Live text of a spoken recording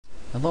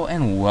Hello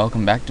and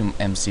welcome back to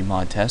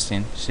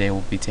MCModTesting. Today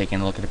we'll be taking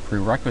a look at a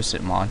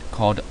prerequisite mod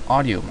called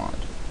AudioMod.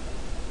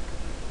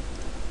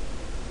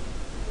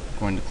 I'm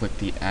going to click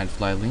the add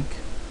fly link.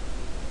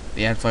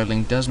 The add fly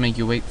link does make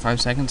you wait 5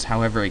 seconds,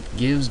 however it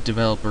gives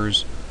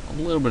developers a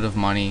little bit of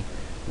money,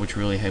 which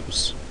really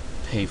helps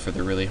pay for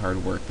the really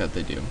hard work that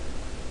they do.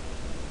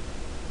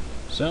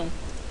 So,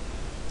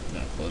 I'm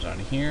going to close out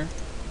of here.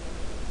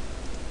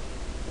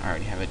 I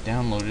already have it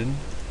downloaded.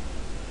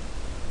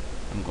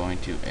 I'm going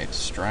to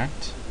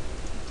extract.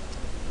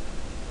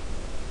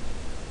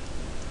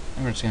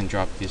 And we're just going to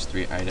drop these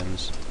 3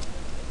 items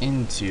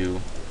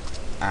into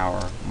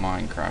our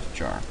Minecraft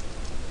jar.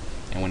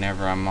 And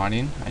whenever I'm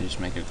modding, I just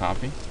make a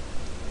copy,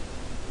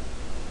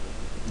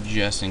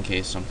 just in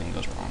case something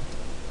goes wrong.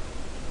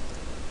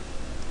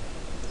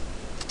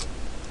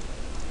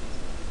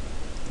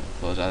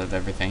 Close out of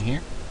everything here,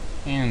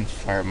 and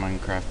fire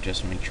Minecraft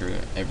just to make sure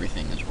that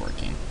everything is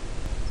working.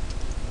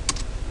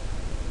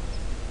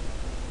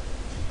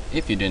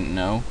 If you didn't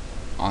know,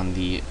 on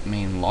the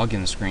main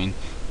login screen,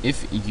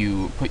 if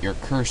you put your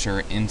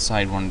cursor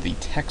inside one of the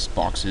text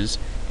boxes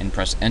and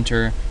press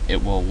enter,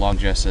 it will log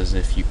just as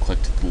if you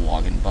clicked the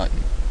login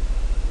button.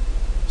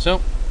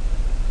 So,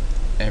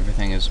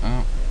 everything is,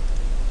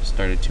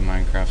 started to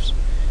Minecraft's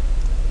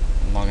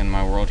login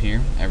my world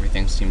here.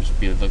 Everything seems to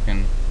be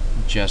looking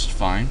just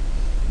fine.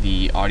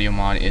 The audio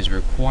mod is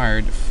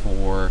required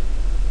for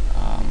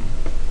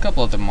a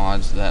couple other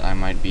mods that I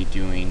might be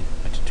doing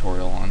a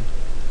tutorial on.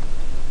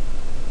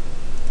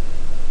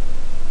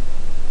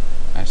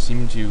 I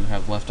seem to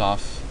have left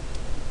off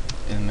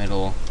in the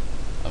middle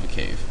of a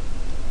cave.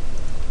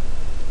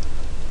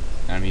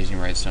 And I'm using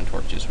redstone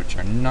torches, which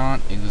are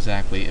not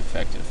exactly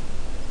effective.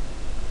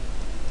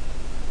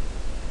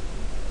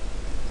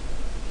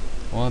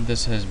 Well,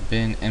 this has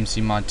been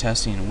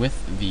MCModTesting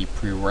with the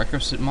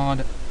prerequisite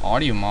mod,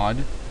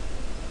 AudioMod.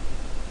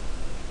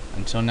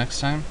 Until next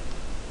time,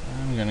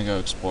 I'm gonna go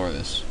explore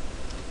this.